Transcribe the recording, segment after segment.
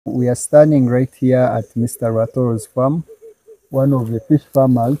We are standing right here at Mr. Ratoro's farm, one of the fish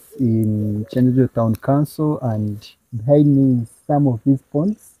farmers in Chenjejo Town Council, and behind me is some of these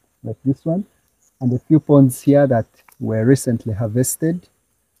ponds, like this one, and a few ponds here that were recently harvested,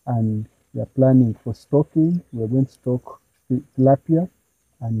 and we are planning for stocking. We're going to stock tilapia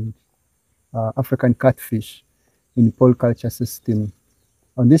and African catfish in pole culture system.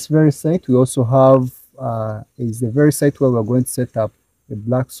 On this very site, we also have is the very site where we're going to set up a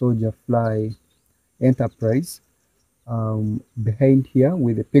Black Soldier Fly enterprise behind here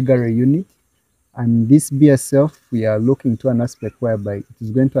with a piggery unit. And this BSF, we are looking to an aspect whereby it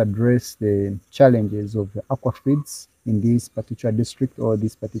is going to address the challenges of the aqua feeds in this particular district or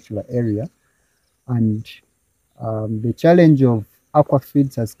this particular area. And the challenge of aqua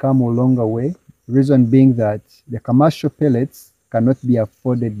feeds has come a longer way. Reason being that the commercial pellets cannot be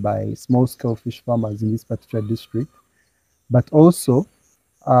afforded by small-scale fish farmers in this particular district, but also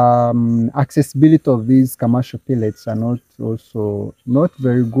accessibility of these commercial pellets are not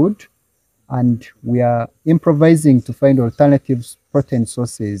very good, and we are improvising to find alternative protein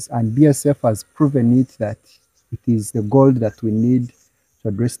sources, and BSF has proven it that it is the gold that we need to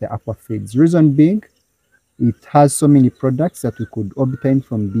address the aqua feeds. Reason being, it has so many products that we could obtain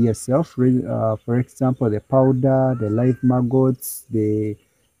from BSF. For example, the powder, the live maggots, the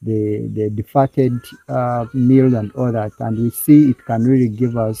defatted meal and all that. And we see it can really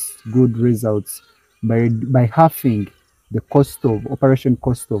give us good results by halving the operation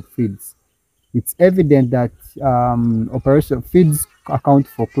cost of feeds. It's evident that operation feeds account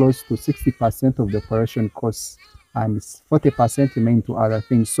for close to 60% of the operation costs, and 40% remain to other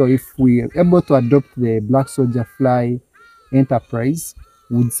things. So if we are able to adopt the Black Soldier Fly enterprise,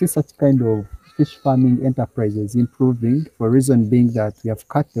 we'd see such kind of fish farming enterprises improving, for reason being that we have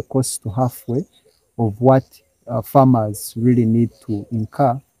cut the cost to halfway of what farmers really need to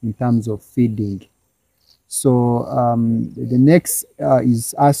incur in terms of feeding. So the next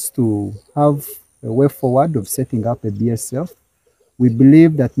is us to have a way forward of setting up a BSF. We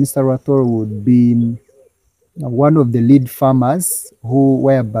believe that Mr. Ratoro would be one of the lead farmers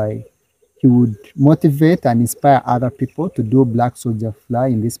whereby he would motivate and inspire other people to do Black Soldier Fly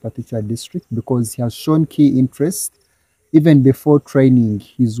in this particular district, because he has shown key interest. Even before training,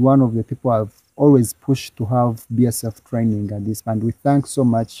 he's one of the people I've always pushed to have BSF training at this. And we thank so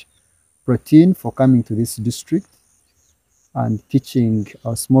much Protein for coming to this district and teaching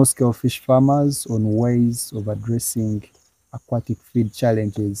our small-scale fish farmers on ways of addressing aquatic feed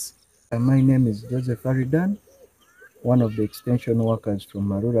challenges. My name is Joseph Aridan, one of the extension workers from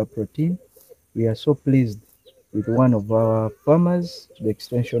Marura Protein. We are so pleased with one of our farmers, the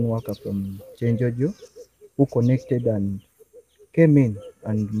extension worker from Chenjojo, who connected and came in,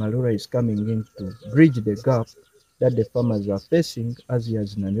 and Marura is coming in to bridge the gap that the farmers are facing, as he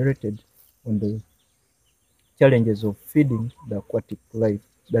has narrated on the challenges of feeding the aquatic life,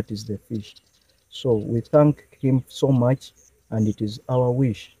 that is the fish. So we thank him so much, and it is our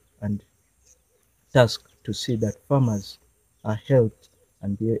wish and task to see that farmers are helped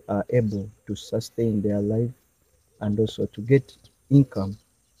and they are able to sustain their life, and also to get income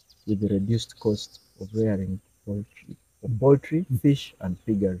with the reduced cost of rearing poultry, fish, and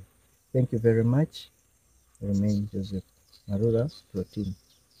piggery. Thank you very much. Remain Joseph Marura Protein.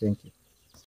 Thank you.